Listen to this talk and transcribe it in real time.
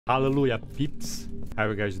Hallelujah, peeps. How are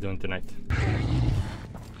you guys doing tonight?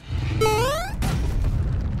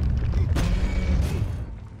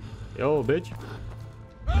 Yo, bitch.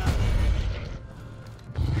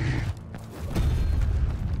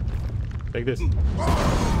 Take this.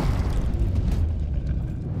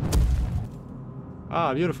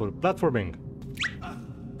 Ah, beautiful. Platforming.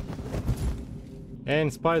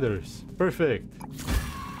 And spiders. Perfect.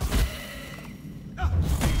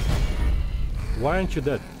 Why aren't you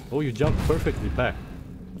dead? Oh, you jumped perfectly back.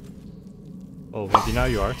 Oh, maybe now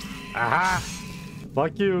you are. Aha!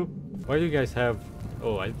 Fuck you! Why do you guys have...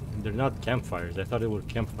 Oh, they're not campfires. I thought they were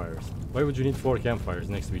campfires. Why would you need 4 campfires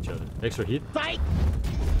next to each other? Extra heat? Fight!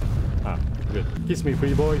 Ah, good. Kiss me,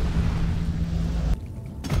 pretty boy.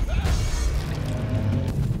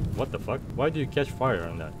 What the fuck? Why do you catch fire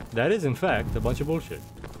on that? That is, in fact, a bunch of bullshit.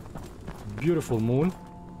 Beautiful moon.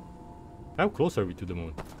 How close are we to the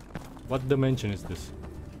moon? What dimension is this?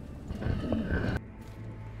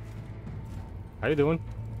 How you doing?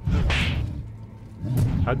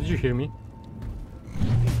 How did you hear me?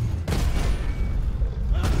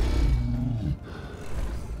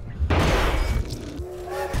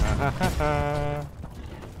 Ha.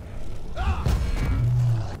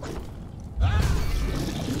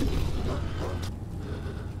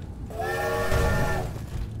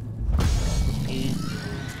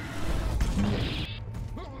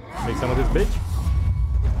 Take some of this, bitch.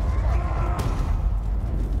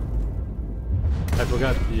 I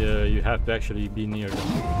forgot you have to actually be near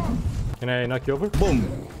them. Can I knock you over?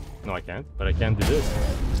 Boom! No, I can't, but I can do this.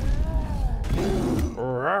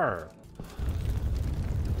 Roar.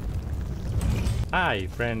 Hi,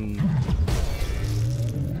 friend.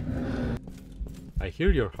 I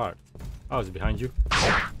hear your heart. Oh, it's behind you.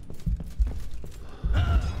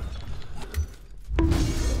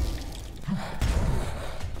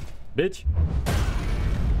 Bitch.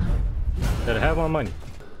 Gotta have my money.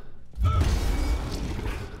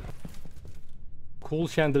 Cool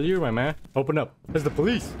chandelier, my man. Open up. There's the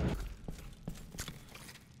police.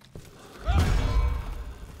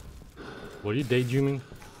 What are you daydreaming?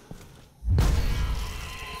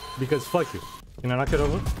 Because fuck you. Can I knock it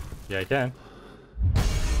over? Yeah, I can.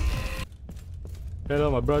 Hello,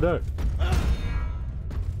 my brother.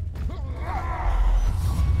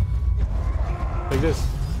 Like this.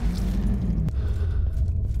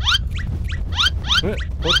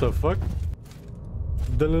 What the fuck?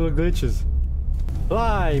 The little glitches.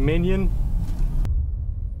 Fly, minion.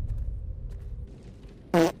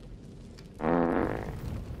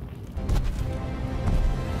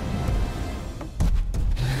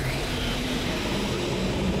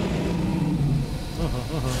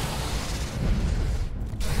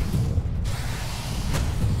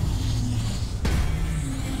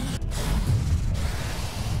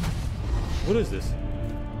 What is this?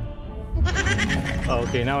 Oh,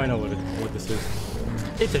 okay, now I know what this is.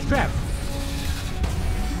 It's a trap!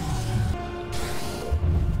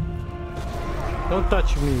 Don't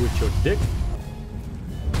touch me with your dick.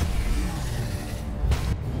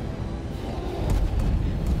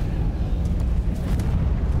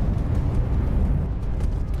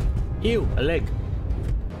 Ew, a leg.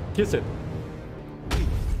 Kiss it.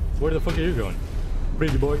 Where the fuck are you going?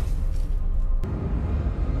 Pretty boy.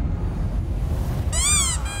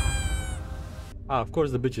 Ah, of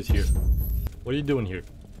course the bitch is here. What are you doing here?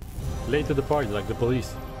 Late to the party like the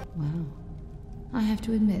police. Wow. I have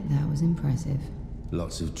to admit that was impressive.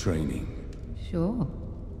 Lots of training. Sure.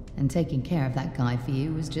 And taking care of that guy for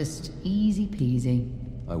you was just easy peasy.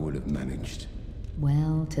 I would have managed.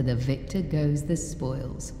 Well, to the victor goes the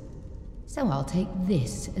spoils. So I'll take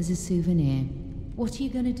this as a souvenir. What are you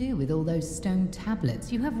going to do with all those stone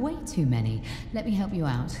tablets? You have way too many. Let me help you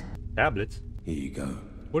out. Tablets? Here you go.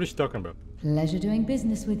 What is she talking about? Pleasure doing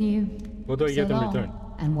business with you. What do I get in return?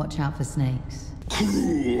 And watch out for snakes.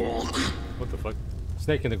 What the fuck?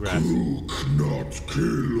 Snake in the grass. Not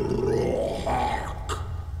kill Rohak.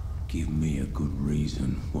 Give me a good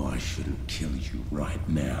reason why I shouldn't kill you right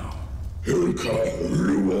now. Hilka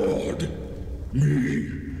reward. Me.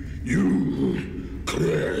 You.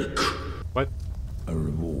 Craig. What? A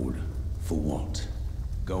reward? For what?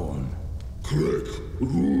 Go on. Craig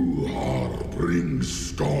Ruhar brings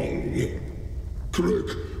skull. Craig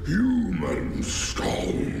human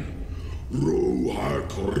skull.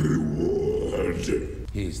 Rohak reward.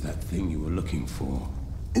 Here's that thing you were looking for.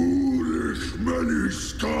 Ulish many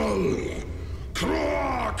skull.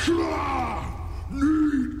 Kra kra.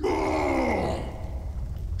 Need more.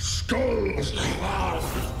 Skulls.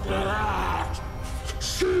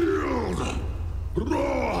 Shield.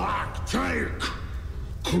 Rohak take.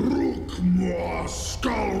 Krukmore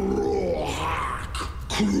skull Rohak.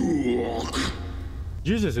 crook.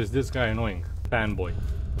 Jesus, is this guy annoying. Fanboy.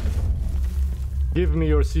 Give me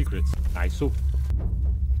your secrets. Nice soup.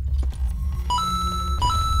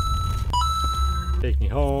 Take me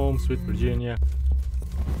home, sweet Virginia.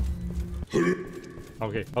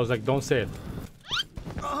 Okay, I was like, don't say it.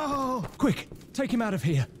 Oh, quick, take him out of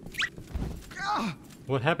here.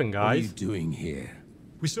 What happened, What are you guys? doing here?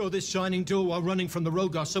 We saw this shining door while running from the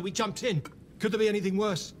Rogar, so we jumped in. Could there be anything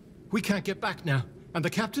worse? We can't get back now. And the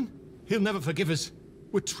captain? He'll never forgive us.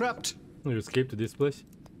 We're trapped. You escaped to this place?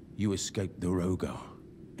 You escaped the Rogar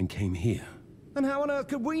and came here. And how on earth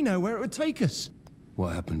could we know where it would take us?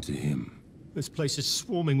 What happened to him? This place is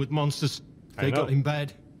swarming with monsters. I They know. got him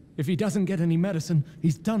bad. If he doesn't get any medicine,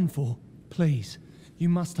 he's done for. Please, you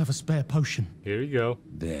must have a spare potion. Here you go.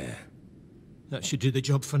 There. That should do the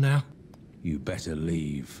job for now. You better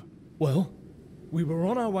leave. Well, we were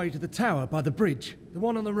on our way to the tower by the bridge, the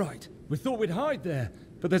one on the right. We thought we'd hide there,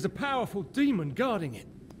 but there's a powerful demon guarding it.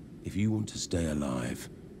 If you want to stay alive,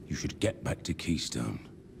 you should get back to Keystone.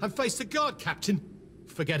 And face the guard, Captain.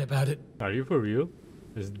 Forget about it. Are you for real?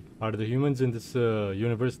 Are the humans in this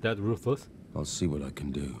universe that ruthless? I'll see what I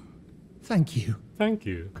can do. Thank you. Thank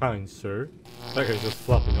you, kind sir. That guy's just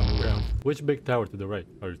flopping on the ground. Which big tower to the right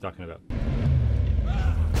are you talking about?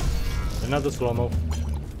 Another slow-mo.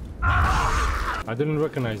 I didn't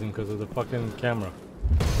recognize him because of the fucking camera.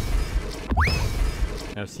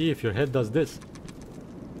 Now see if your head does this.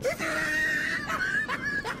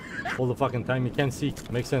 All the fucking time you can't see.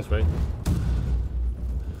 Makes sense, right?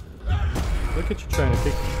 Look at you trying to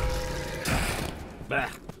kick me. Bah.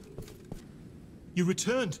 You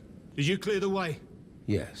returned. Did you clear the way?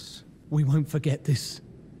 Yes. We won't forget this.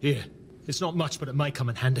 Here. It's not much, but it may come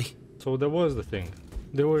in handy. So that was the thing.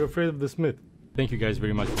 They were afraid of the Smith. Thank you guys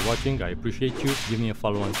very much for watching. I appreciate you. Give me a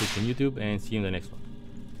follow on Twitch and YouTube, and see you in the next one.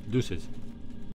 Deuces.